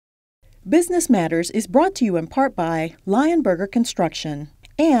Business Matters is brought to you in part by Lionberger Construction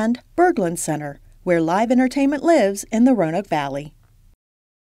and Berglund Center, where live entertainment lives in the Roanoke Valley.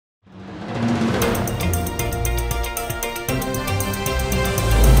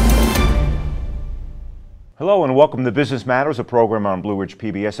 Hello and welcome to Business Matters, a program on Blue Ridge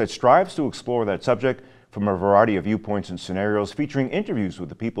PBS that strives to explore that subject from a variety of viewpoints and scenarios, featuring interviews with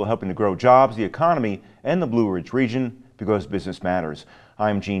the people helping to grow jobs, the economy, and the Blue Ridge region, because business matters.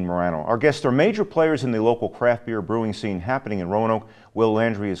 I'm Gene Morano. Our guests are major players in the local craft beer brewing scene happening in Roanoke. Will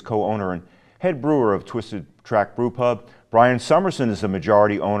Landry is co-owner and head brewer of Twisted Track Brewpub. Bryan Summerson is the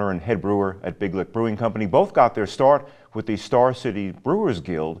majority owner and head brewer at Big Lick Brewing Company. Both got their start with the Star City Brewers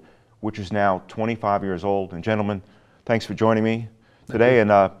Guild, which is now 25 years old. And gentlemen, thanks for joining me today.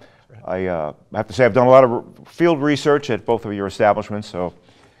 And I have to say I've done a lot of field research at both of your establishments, so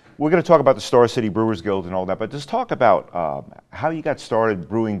we're going to talk about the Star City Brewers Guild and all that, but just talk about how you got started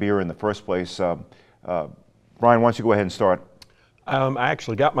brewing beer in the first place. Bryan, why don't you go ahead and start? I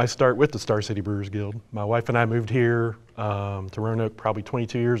actually got my start with the Star City Brewers Guild. My wife and I moved here to Roanoke probably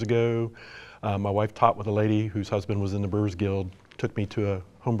 22 years ago. My wife taught with a lady whose husband was in the Brewers Guild, took me to a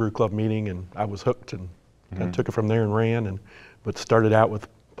homebrew club meeting, and I was hooked and kind of took it from there and ran. But started out with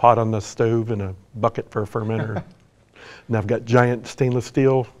pot on the stove and a bucket for a fermenter. And I've got giant stainless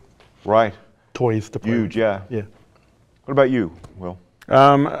steel toys to play. Huge, yeah. Yeah. What about you, Will?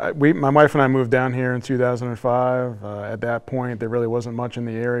 My wife and I moved down here in 2005. At that point, there really wasn't much in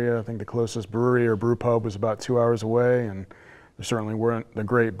the area. I think the closest brewery or brew pub was about 2 hours away, and there certainly weren't the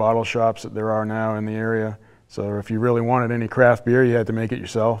great bottle shops that there are now in the area. So if you really wanted any craft beer, you had to make it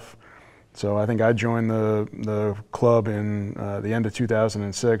yourself. So I think I joined the club in the end of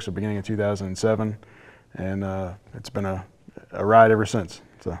 2006 or beginning of 2007, and it's been a ride ever since.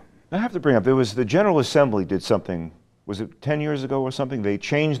 So. I have to bring up, there was the General Assembly did something, was it 10 years ago or something? They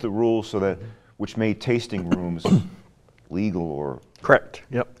changed the rules so that, which made tasting rooms legal or? Correct,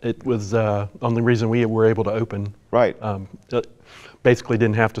 yep. It was the only reason we were able to open. Right. Basically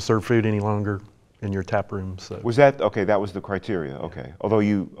didn't have to serve food any longer in your tap room. So. Was that, okay, that was the criteria, okay. Although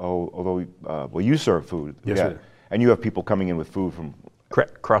you serve food. Yes, yeah. we do. And you have people coming in with food from?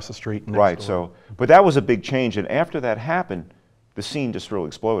 Correct, across the street. Right, door. so, but that was a big change, and after that happened, the scene just really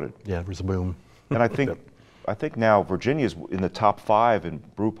exploded. Yeah, there was a boom. And I think now Virginia's in the top 5 in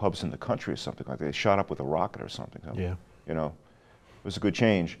brew pubs in the country or something like that. They shot up with a rocket or something. Yeah. You know, it was a good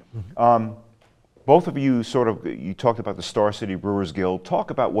change. Both of you you talked about the Star City Brewers Guild.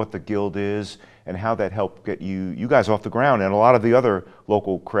 Talk about what the guild is and how that helped get you guys off the ground and a lot of the other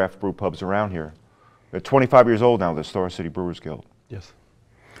local craft brew pubs around here. They're 25 years old now, the Star City Brewers Guild. Yes.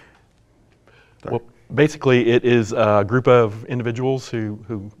 Well, basically it is a group of individuals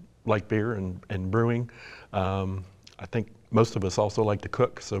who like beer and brewing. I think most of us also like to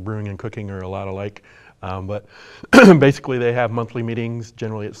cook, so brewing and cooking are a lot alike. But basically they have monthly meetings,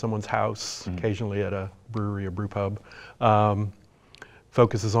 generally at someone's house, occasionally at a brewery or brew pub.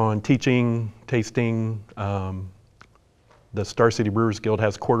 Focuses on teaching, tasting. The Star City Brewers Guild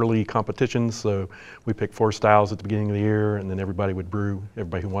has quarterly competitions, so we pick 4 styles at the beginning of the year, and then everybody would brew,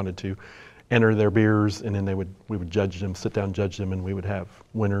 everybody who wanted to enter their beers, and then we would judge them, sit down, judge them, and we would have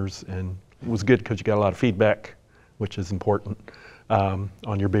winners. And it was good because you got a lot of feedback, which is important, on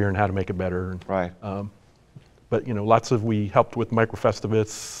your beer and how to make it better. Right. But we helped with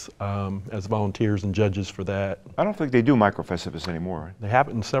Microfestivus as volunteers and judges for that. I don't think they do Microfestivus anymore. They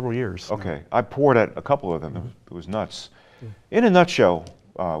haven't in several years. Okay, I poured at a couple of them. It was nuts. In a nutshell,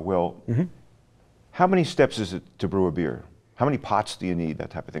 Will, how many steps is it to brew a beer? How many pots do you need,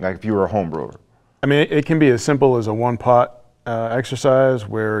 that type of thing, like if you were a home brewer? I mean, it can be as simple as a 1-pot exercise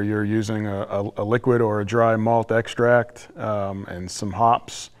where you're using a liquid or a dry malt extract and some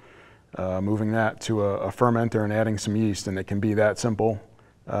hops, moving that to a fermenter and adding some yeast, and it can be that simple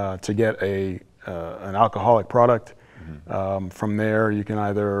to get an alcoholic product. From there, you can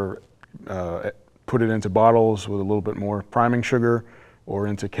either put it into bottles with a little bit more priming sugar or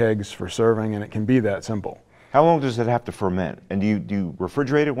into kegs for serving, and it can be that simple. How long does it have to ferment? And do you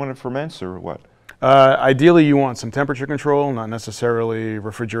refrigerate it when it ferments, or what? Ideally, you want some temperature control, not necessarily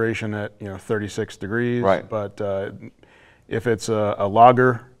refrigeration at 36 degrees. Right. But if it's a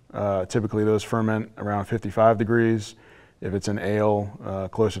lager, typically those ferment around 55 degrees. If it's an ale,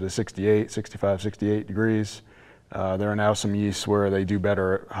 closer to 65, 68 degrees. There are now some yeasts where they do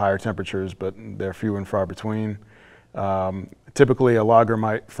better at higher temperatures, but they're few and far between. Typically, a lager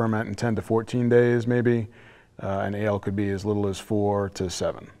might ferment in 10 to 14 days, maybe. An ale could be as little as 4 to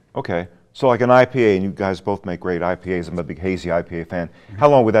 7. Okay, so like an IPA, and you guys both make great IPAs. I'm a big hazy IPA fan. How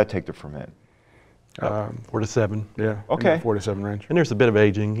long would that take to ferment? 4 to 7. Yeah. Okay. In the 4 to 7 range. And there's a bit of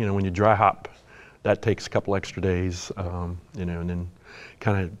aging, when you dry hop, that takes a couple extra days, and then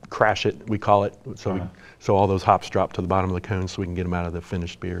kind of crash it, we call it, so all those hops drop to the bottom of the cone so we can get them out of the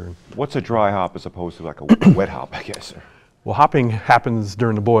finished beer. What's a dry hop as opposed to like a wet hop, I guess? Well, hopping happens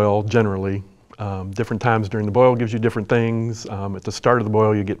during the boil generally. Different times during the boil gives you different things. At the start of the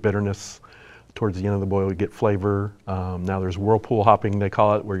boil, you get bitterness. Towards the end of the boil, you get flavor. Now there's whirlpool hopping, they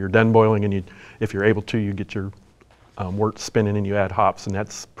call it, where you're done boiling, and if you're able to, you get your wort spinning and you add hops, and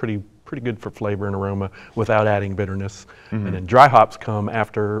that's pretty good for flavor and aroma without adding bitterness. And then dry hops come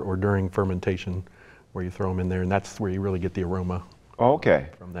after or during fermentation, where you throw them in there, and that's where you really get the aroma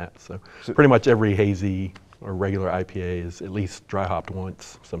from that. So pretty much every hazy or regular IPA is at least dry hopped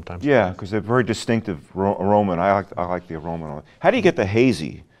once, sometimes. Yeah, because they're very distinctive aroma, and I like the aroma. How do you get the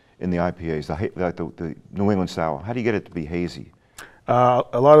hazy in the IPAs, the New England style? How do you get it to be hazy?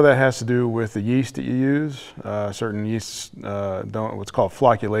 A lot of that has to do with the yeast that you use. Certain yeasts don't what's called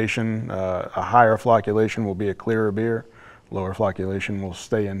flocculation. A higher flocculation will be a clearer beer. Lower flocculation will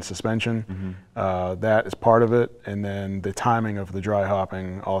stay in suspension. That is part of it, and then the timing of the dry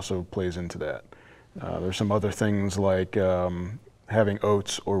hopping also plays into that. There's some other things like having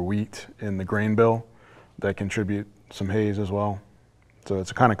oats or wheat in the grain bill that contribute some haze as well. So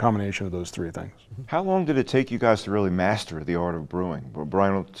it's a kind of combination of those three things. How long did it take you guys to really master the art of brewing?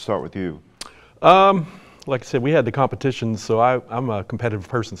 Bryan, we'll start with you. Like I said, we had the competitions, so I'm a competitive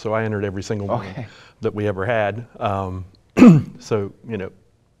person, so I entered every single one that we ever had. So,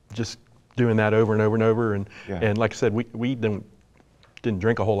 just doing that over and over and over. And like I said, we didn't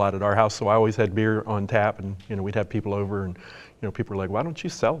drink a whole lot at our house, so I always had beer on tap, and we'd have people over, and people are like, why don't you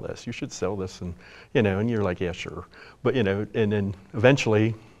sell this? You should sell this. And and you're like, yeah, sure. But and then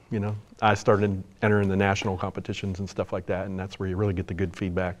eventually, I started entering the national competitions and stuff like that, and that's where you really get the good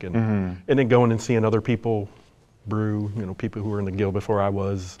feedback. And and then going and seeing other people brew, people who were in the guild before I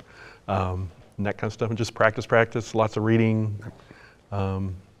was, and that kind of stuff, and just practice, lots of reading.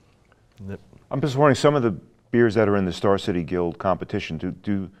 I'm just wondering, some of the beers that are in the Star City Guild competition,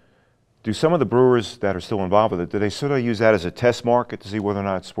 do some of the brewers that are still involved with it, do they sort of use that as a test market to see whether or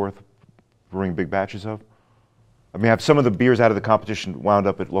not it's worth brewing big batches of? I mean, have some of the beers out of the competition wound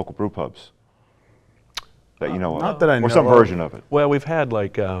up at local brew pubs that you know of? Not that I know or some of. version of it? Well, we've had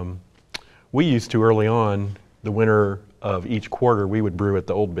we used to early on, the winter of each quarter, we would brew at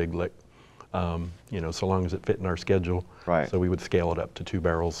the Old Big Lick, so long as it fit in our schedule. Right. So we would scale it up to 2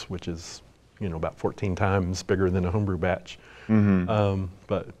 barrels, which is about 14 times bigger than a homebrew batch.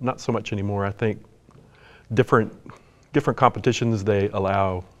 But not so much anymore. I think different competitions, they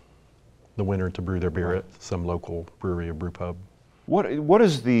allow the winner to brew their beer at some local brewery or brew pub. What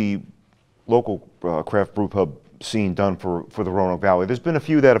is the local craft brew pub scene done for the Roanoke Valley? There's been a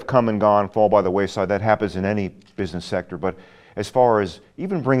few that have come and gone, fall by the wayside. That happens in any business sector. But as far as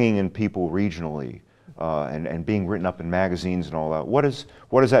even bringing in people regionally and being written up in magazines and all that, what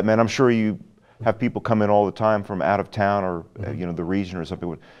does that mean? I'm sure you have people come in all the time from out of town or the region or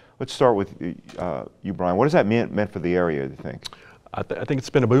something. Let's start with you, Bryan. What does that meant for the area, do you think? I think it's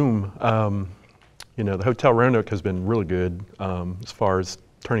been a boom. The Hotel Roanoke has been really good as far as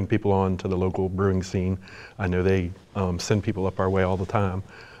turning people on to the local brewing scene. I know they send people up our way all the time.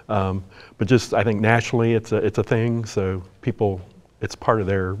 But just, I think nationally it's a thing, so people, it's part of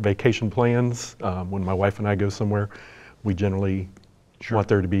their vacation plans. When my wife and I go somewhere, we generally want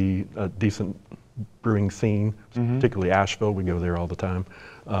there to be a decent brewing scene, particularly Asheville. We go there all the time.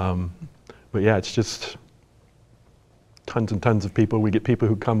 But yeah, it's just tons and tons of people. We get people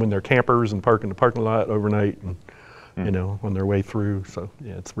who come in their campers and park in the parking lot overnight and, on their way through. So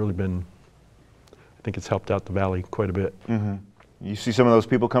yeah, it's really been, I think it's helped out the valley quite a bit. You see some of those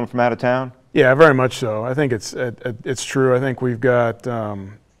people coming from out of town? Yeah, very much so. I think it's true. I think we've got,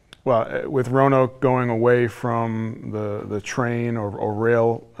 with Roanoke going away from the train or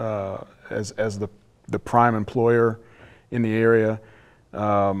rail as the prime employer in the area,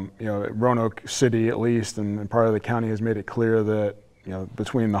 Roanoke City at least, and part of the county has made it clear that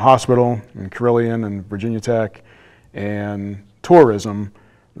between the hospital and Carillion and Virginia Tech and tourism,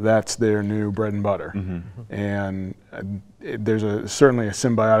 that's their new bread and butter. And there's certainly a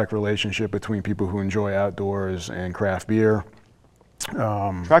symbiotic relationship between people who enjoy outdoors and craft beer.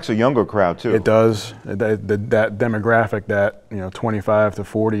 Attracts a younger crowd too. It does. That demographic, that 25 to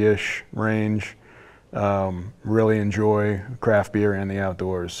 40-ish range, really enjoy craft beer and the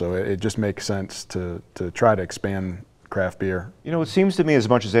outdoors. So it just makes sense to try to expand craft beer. It seems to me, as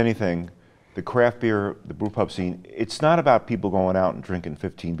much as anything, the craft beer, the brew pub scene, it's not about people going out and drinking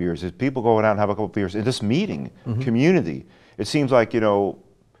 15 beers. It's people going out and have a couple of beers and just meeting community. It seems like,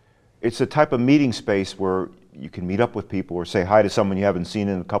 it's a type of meeting space where you can meet up with people or say hi to someone you haven't seen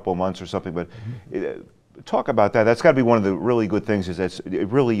in a couple of months or something. But talk about that. That's got to be one of the really good things, is that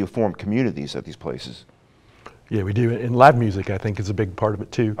really you form communities at these places. Yeah, we do. And live music, I think, is a big part of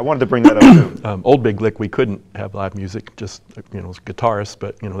it too. I wanted to bring that up too. Old Big Lick, we couldn't have live music, just, you know, as guitarists,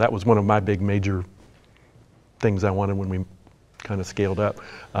 but, you know, that was one of my big major things I wanted when we kind of scaled up.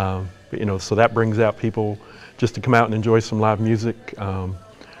 But, you know, so that brings out people just to come out and enjoy some live music.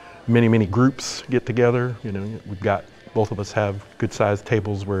 Many groups get together. You know, both of us have good sized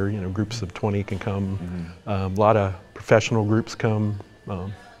tables where, you know, groups of 20 can come. A lot of professional groups come,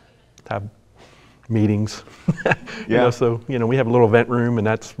 have meetings. You know, so, you know, we have a little event room and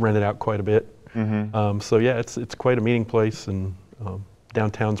that's rented out quite a bit. So yeah, it's quite a meeting place, and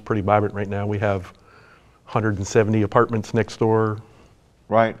downtown's pretty vibrant right now. We have 170 apartments next door.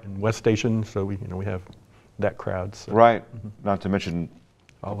 Right. In West Station, so we have that crowd. So. Right. Not to mention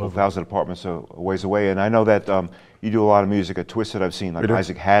a couple thousand apartments a ways away. And I know that you do a lot of music at Twisted. I've seen like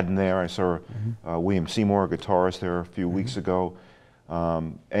Isaac Haddon there. I saw William Seymour, a guitarist, there a few weeks ago.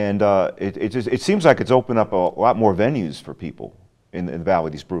 It seems like it's opened up a lot more venues for people in the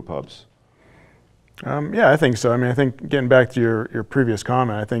Valley, these brew pubs. Yeah, I think so. I mean, I think getting back to your previous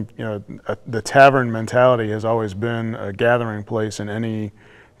comment, I think, you know, the tavern mentality has always been a gathering place in any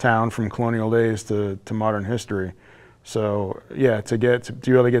town from colonial days to modern history. So yeah, to be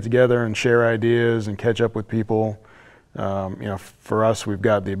able to get together and share ideas and catch up with people, you know, for us, we've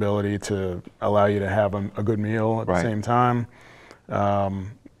got the ability to allow you to have a good meal at the same time. You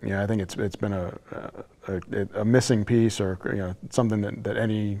know, I think it's been a missing piece, or, you know, something that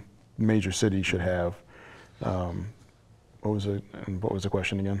any major city should have. What was the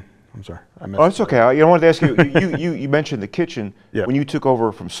question again? I'm sorry. Oh, it's okay. I wanted to ask you, you mentioned the kitchen. Yeah. When you took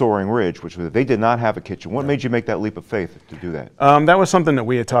over from Soaring Ridge, they did not have a kitchen. What made you make that leap of faith to do that? That was something that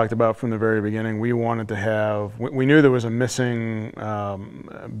we had talked about from the very beginning. We wanted to have, we knew there was a missing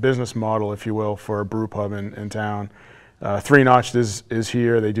business model, if you will, for a brew pub in town. Three Notched is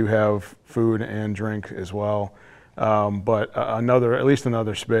here. They do have food and drink as well, but at least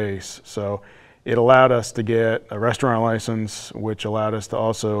another space. So it allowed us to get a restaurant license, which allowed us to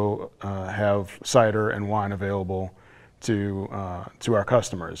also have cider and wine available to our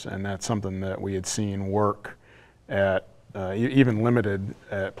customers, and that's something that we had seen work at even limited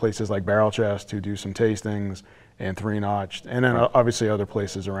at places like Barrel Chest, who do some tastings, and Three Notched, and then obviously other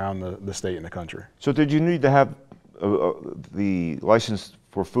places around the state and the country. So did you need to have the license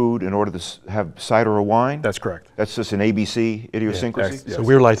for food in order to have cider or wine? That's correct. That's just an ABC idiosyncrasy? Yes. So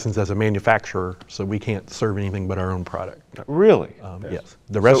we're licensed as a manufacturer, so we can't serve anything but our own product. Really? Yes.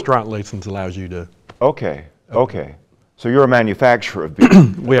 The restaurant license allows you to. Okay. So you're a manufacturer of beer.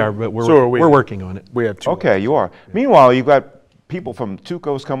 We are, but we're working on it. We have two. Okay, you are. Yeah. Meanwhile, you've got people from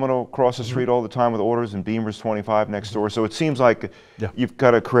Tuco's coming across the street all the time with orders, and Beamer's 25 next door. So it seems like you've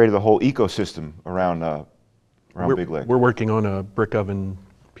got to create a whole ecosystem around Big Lick. We're working on a brick oven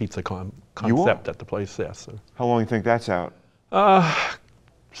pizza concept at the place, yes. So. How long do you think that's out?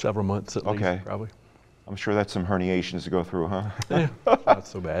 Several months at least, probably. I'm sure that's some herniations to go through, huh? Yeah, not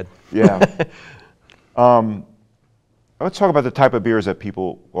so bad. Yeah. Let's talk about the type of beers that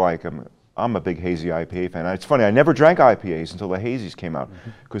people like. I'm a big hazy IPA fan. It's funny, I never drank IPAs until the hazies came out,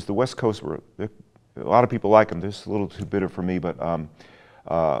 because the West Coast a lot of people like them. They're just a little too bitter for me, but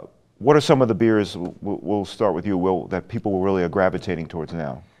what are some of the beers, we'll start with you, Will, that people really are gravitating towards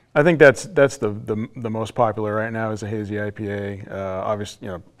now? I think that's the most popular right now is a hazy IPA. Obviously,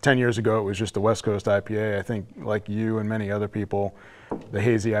 10 years ago it was just the West Coast IPA. I think, like you and many other people, the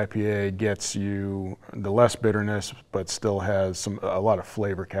hazy IPA gets you the less bitterness, but still has a lot of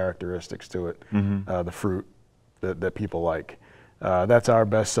flavor characteristics to it. The fruit that people like. That's our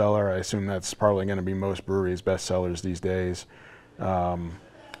best seller. I assume that's probably going to be most breweries' best sellers these days.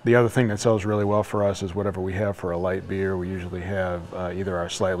 The other thing that sells really well for us is whatever we have for a light beer. We usually have either our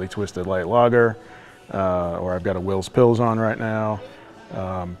slightly twisted light lager, or I've got a Will's Pils on right now.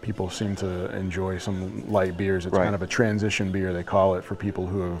 People seem to enjoy some light beers. It's kind of a transition beer, they call it, for people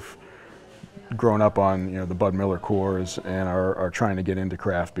who have grown up on the Bud Miller cores and are trying to get into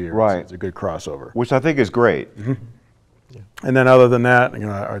craft beer. Right. So it's a good crossover. Which I think is great. And then other than that,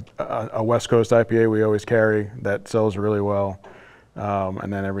 a West Coast IPA we always carry that sells really well.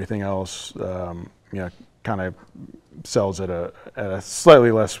 And then everything else, kind of sells at a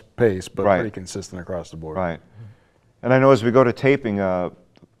slightly less pace, but pretty consistent across the board. Right. And I know as we go to taping,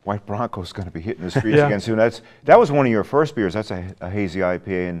 White Bronco's going to be hitting the streets again soon. That was one of your first beers. That's a hazy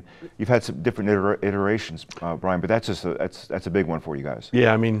IPA, and you've had some different iterations, Bryan. But that's a big one for you guys.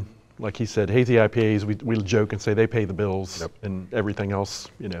 Yeah, I mean, like he said, hazy IPAs. We joke and say they pay the bills, and everything else,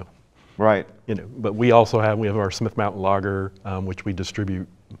 Right. You know, but we also have our Smith Mountain Lager, which we distribute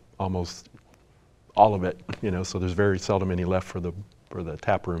almost all of it. You know, so there's very seldom any left for the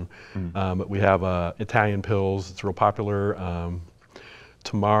tap room. But we have Italian Pils. It's real popular.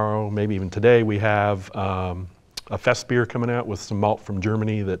 Tomorrow, maybe even today, we have a fest beer coming out with some malt from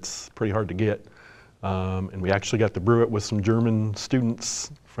Germany that's pretty hard to get. And we actually got to brew it with some German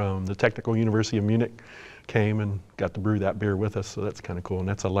students from the Technical University of Munich. Came and got to brew that beer with us, so that's kind of cool. And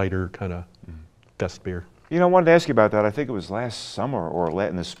that's a lighter kind of fest beer. You know, I wanted to ask you about that. I think it was last summer or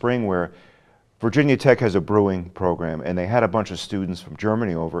in the spring where Virginia Tech has a brewing program, and they had a bunch of students from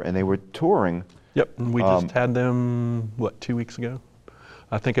Germany over, and they were touring. Yep, and we just had them, what, 2 weeks ago?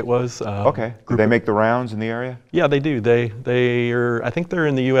 I think it was. Okay. Do they make the rounds in the area? Yeah, they do. They are. I think they're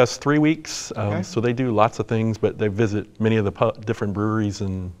in the U.S. 3 weeks, Okay. so they do lots of things. But they visit many of the different breweries,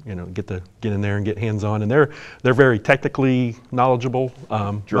 and you know, get in there and get hands on. And they're very technically knowledgeable.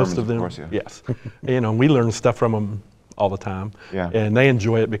 Germans, most of them, course, yeah. yes. You know, we learn stuff from them all the time. Yeah. And they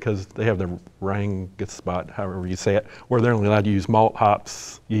enjoy it because they have the Reingespat, however you say it, where they're only allowed to use malt,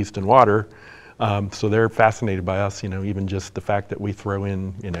 hops, yeast, and water. So they're fascinated by us, you know, even just the fact that we throw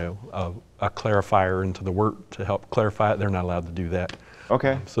in, you know, a clarifier into the wort to help clarify it. They're not allowed to do that.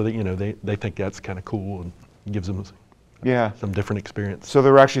 Okay. So that, you know, they think that's kind of cool and gives them some different experience. So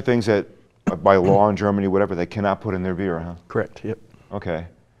there are actually things that, by law in Germany, whatever, they cannot put in their beer, huh? Correct. Yep. Okay.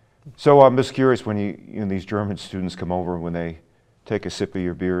 So I'm just curious, when you know, these German students come over, when they take a sip of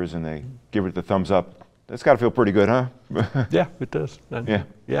your beers and they give it the thumbs up, that's got to feel pretty good, huh? Yeah, it does. Yeah.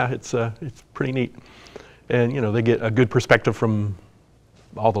 Yeah, it's pretty neat, and you know, they get a good perspective from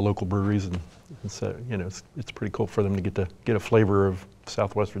all the local breweries, and so you know, it's pretty cool for them to get a flavor of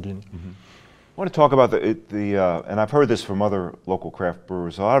Southwest Virginia. I want to talk about and I've heard this from other local craft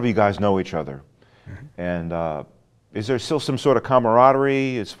brewers. A lot of you guys know each other, and is there still some sort of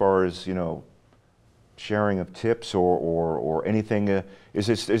camaraderie as far as, you know, sharing of tips or anything? Is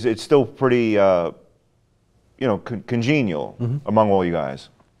it still pretty you know, congenial among all you guys,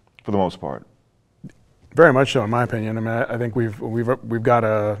 for the most part? Very much so, in my opinion. I mean, I think we've got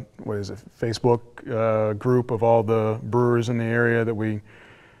a Facebook group of all the brewers in the area that we, you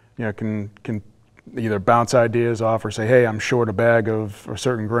know, can either bounce ideas off or say, hey, I'm short a bag of a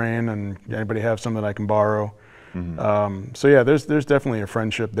certain grain, and anybody have some that I can borrow. So yeah, there's definitely a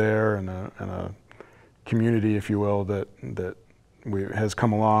friendship there and a community, if you will, that has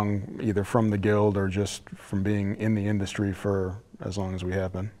come along either from the guild or just from being in the industry for as long as we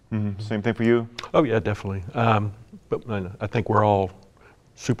have been. Same thing for you? Oh yeah, definitely. But I think we're all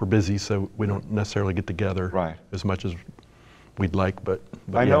super busy, so we don't necessarily get together as much as we'd like. But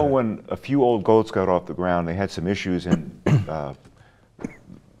I know when a few old goats got off the ground, they had some issues, and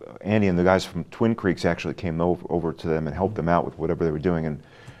Andy and the guys from Twin Creeks actually came over to them and helped them out with whatever they were doing. And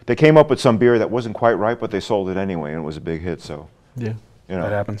they came up with some beer that wasn't quite right, but they sold it anyway, and it was a big hit. So yeah, you know,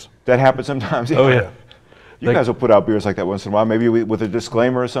 that happens. That happens sometimes. Yeah. Oh yeah. You guys will put out beers like that once in a while, maybe with a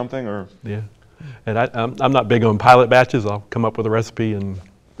disclaimer or something, or yeah. And I'm not big on pilot batches. I'll come up with a recipe and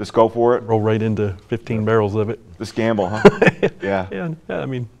just go for it. Roll right into 15 barrels of it. Just gamble, huh? Yeah. Yeah. I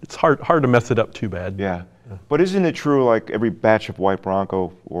mean, it's hard to mess it up too bad. Yeah. But isn't it true, like every batch of White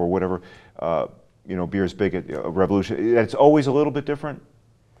Bronco or whatever, you know, beer's big at Revolution, it's always a little bit different?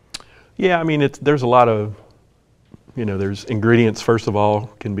 Yeah, I mean, there's a lot of, you know, there's ingredients, first of all,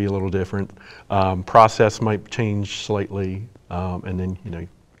 can be a little different. Process might change slightly, and then, you know,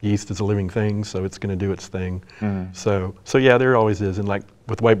 yeast is a living thing, so it's going to do its thing. So yeah, there always is. And like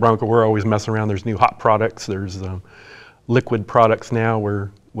with White Bronco, we're always messing around. There's new hop products. There's liquid products now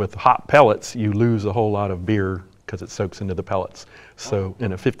where with hop pellets, you lose a whole lot of beer because it soaks into the pellets. So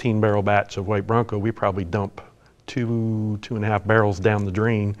in a 15-barrel batch of White Bronco, we probably dump 2.5 barrels down the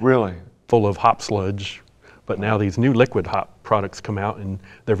drain. Really? Full of hop sludge. But now these new liquid hop products come out, and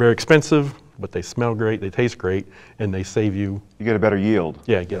they're very expensive, but they smell great, they taste great, and they save you. You get a better yield.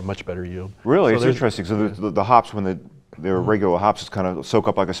 Yeah, you get a much better yield. Really? So it's interesting. So the hops, when they're regular hops, just kind of soak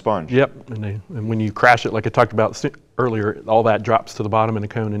up like a sponge. Yep, and when you crash it, like I talked about earlier, all that drops to the bottom in the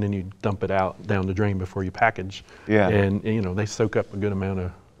cone, and then you dump it out down the drain before you package. Yeah. And you know, they soak up a good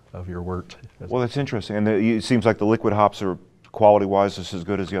amount of your wort. Well, that's interesting. And it seems like the liquid hops are quality-wise just as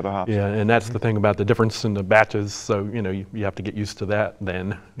good as the other hops. Yeah, and that's the thing about the difference in the batches. So you know, you have to get used to that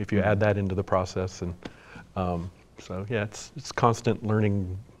then if you add that into the process. And so yeah, it's constant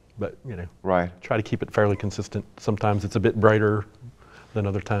learning, but you know, try to keep it fairly consistent. Sometimes it's a bit brighter than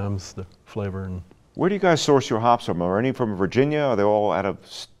other times, the flavor. And where do you guys source your hops from? Are any from Virginia? Are they all out of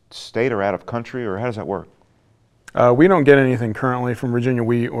state or out of country, or how does that work? We don't get anything currently from Virginia.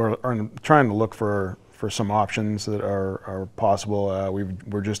 We are trying to look for some options that are possible.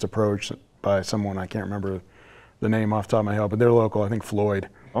 We're just approached by someone, I can't remember the name off the top of my head, but they're local, I think Floyd.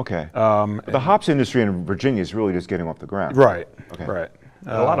 Okay. The hops industry in Virginia is really just getting off the ground. Right, Okay. right.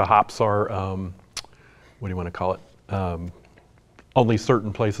 A lot of hops are, what do you want to call it? Only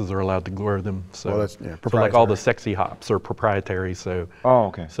certain places are allowed to grow them. So, Well, that's, so yeah, like all proprietary. the sexy hops are proproprietary. So, Oh,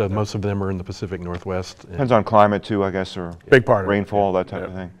 okay. so most of them are in the Pacific Northwest. Depends on climate too, I guess, or Big part of it. rainfall, that type Yep.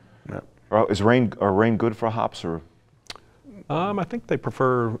 of thing. Yep. Are rain good for hops, or? I think they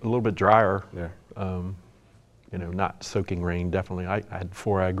prefer a little bit drier. Yeah. You know, not soaking rain, definitely. I had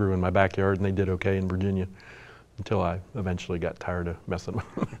 4 I grew in my backyard, and they did okay in Virginia until I eventually got tired of messing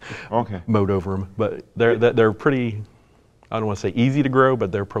with them. Okay. Mowed over them. But they're pretty, I don't want to say easy to grow, but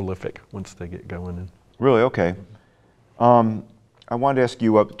they're prolific once they get going. And Really? Okay. I wanted to ask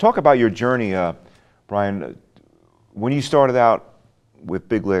you, talk about your journey, Bryan. When you started out with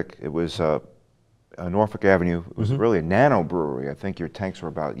Big Lick, it was Norfolk Avenue. It was really a nano brewery. I think your tanks were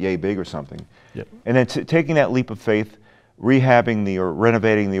about yay big or something. Yep. And then taking that leap of faith, rehabbing or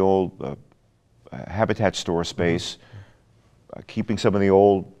renovating the old Habitat store space, keeping some of the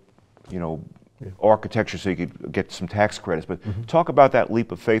old, architecture so you could get some tax credits. But talk about that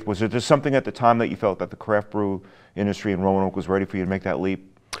leap of faith. Was there just something at the time that you felt that the craft brew industry in Roanoke was ready for you to make that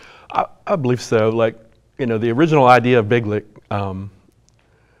leap? I believe so. Like, the original idea of Big Lick,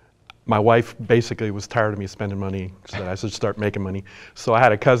 my wife basically was tired of me spending money, so that I should start making money. So I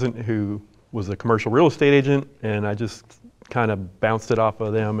had a cousin who was a commercial real estate agent, and I just kind of bounced it off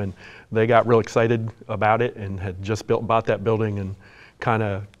of them, and they got real excited about it and had just bought that building and kind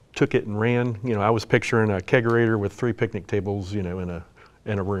of took it and ran. I was picturing a kegerator with 3 picnic tables, in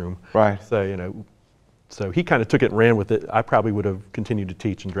a room. Right. So, so he kind of took it and ran with it. I probably would have continued to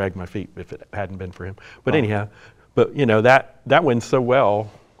teach and drag my feet if it hadn't been for him. But anyhow, that went so well,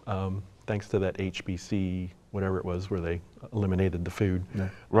 thanks to that HBC, whatever it was, where they eliminated the food. Yeah.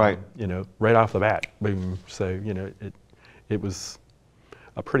 Right. Right off the bat, boom. So, it was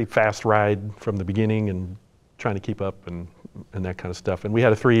a pretty fast ride from the beginning and trying to keep up and that kind of stuff. And we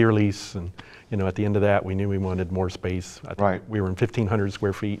had a 3-year lease, and at the end of that, we knew we wanted more space. I think Right. we were in 1,500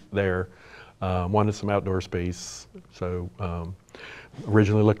 square feet there. Wanted some outdoor space. So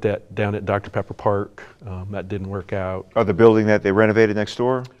originally looked at down at Dr. Pepper Park. That didn't work out. Oh, the building that they renovated next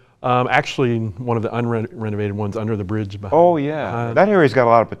door? Actually, one of the unrenovated ones under the bridge. Oh yeah, that area's got a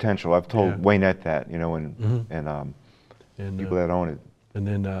lot of potential. I've told Yeah. Waynette that, and people that own it. And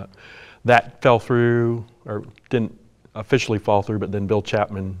then that fell through, or didn't officially fall through, but then Bill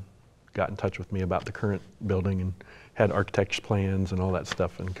Chapman got in touch with me about the current building and had architect's plans and all that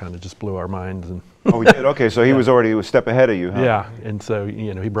stuff, and kind of just blew our minds. And Oh, we did? Okay, so he was already a step ahead of you, huh? yeah, and so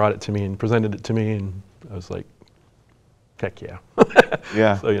he brought it to me and presented it to me, and I was like, heck yeah.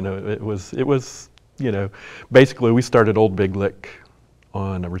 Yeah. So it was basically we started Old Big Lick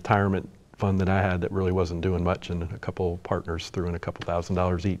on a retirement fund that I had that really wasn't doing much, and a couple partners threw in a couple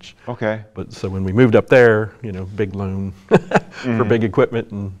 $1,000s each. Okay. But so when we moved up there, big loan for big equipment,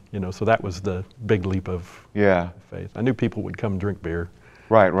 and so that was the big leap of Yeah. faith. I knew people would come drink beer.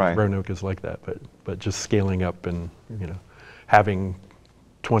 Right, right. Roanoke is like that, but just scaling up and having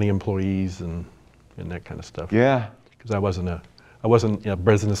 20 employees and that kind of stuff. Yeah. Because I wasn't a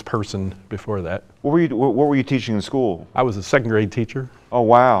business person before that. What were you teaching in school? I was a 2nd grade teacher. Oh,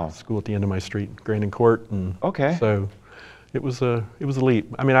 wow. School at the end of my street, Grandin Court, and Okay. so it was a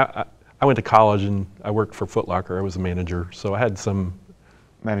leap. I mean, I went to college and I worked for Foot Locker. I was a manager, so I had some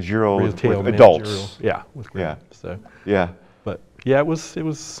Managerial with retail adults. managerial- Yeah, with Yeah. So, Yeah. but yeah,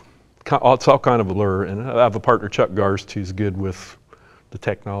 it's all kind of a lure. And I have a partner, Chuck Garst, who's good with the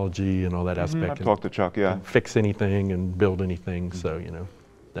technology and all that aspect. I've and talked to Chuck, yeah. fix anything and build anything. So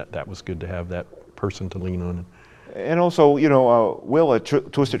that was good to have that person to lean on. And also, Will at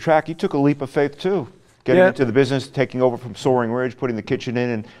Twisted Track, you took a leap of faith too, getting Yeah. into the business, taking over from Soaring Ridge, putting the kitchen in.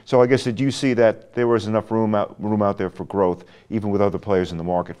 And so I guess, did you see that there was enough room out there for growth, even with other players in the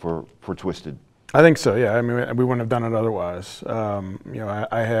market for Twisted? I think so, yeah. I mean, we wouldn't have done it otherwise.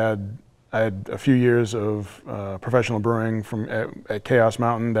 I had a few years of professional brewing at Chaos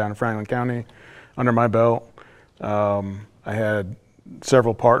Mountain down in Franklin County under my belt. I had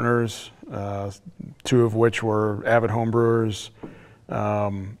several partners, 2 of which were avid home brewers,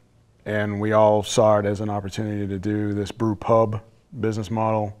 and we all saw it as an opportunity to do this brew pub business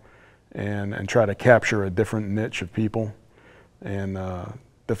model and try to capture a different niche of people. And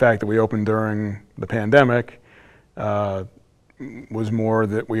the fact that we opened during the pandemic was more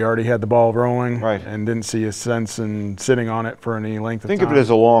that we already had the ball rolling, Right. and didn't see a sense in sitting on it for any length of time. Think of it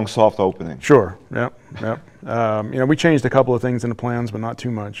as a long, soft opening. Sure. Yep. We changed a couple of things in the plans, but not too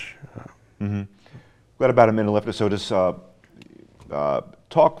much. got about a minute left, so just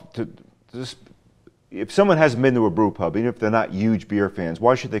talk to just. If someone hasn't been to a brew pub, even if they're not huge beer fans,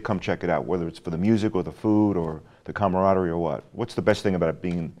 why should they come check it out? Whether it's for the music or the food or the camaraderie or what? What's the best thing about it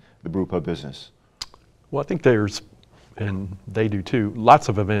being in the brew pub business? Well, I think there's, and they do too, lots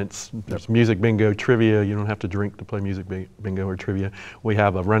of events. There's music bingo, trivia. You don't have to drink to play music bingo or trivia. We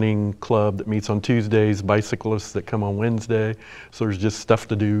have a running club that meets on Tuesdays, bicyclists that come on Wednesday. So there's just stuff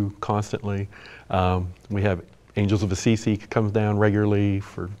to do constantly. We have Angels of Assisi comes down regularly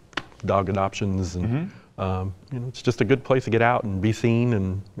for dog adoptions, and you know, it's just a good place to get out and be seen,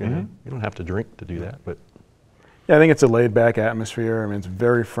 and you know, you don't have to drink to do that. But yeah, I think it's a laid-back atmosphere. I mean, it's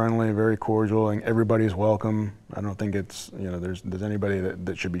very friendly, very cordial, and everybody's welcome. I don't think it's, you know, there's anybody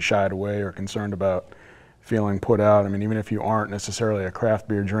that should be shied away or concerned about feeling put out. I mean, even if you aren't necessarily a craft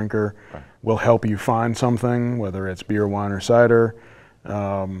beer drinker, we'll help you find something, whether it's beer, wine, or cider.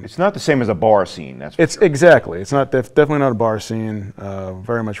 It's not the same as a bar scene. That's for sure. Exactly. It's not definitely not a bar scene.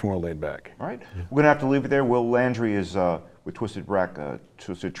 Very much more laid back. All right. Yeah. We're gonna have to leave it there. Will Landry is with Twisted Track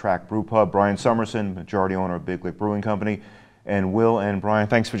Brewpub. Bryan Summerson, majority owner of Big Lick Brewing Company, and Will and Brian,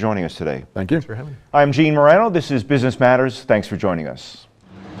 thanks for joining us today. Thank you. Thanks for having me. I'm Gene Morano. This is Business Matters. Thanks for joining us.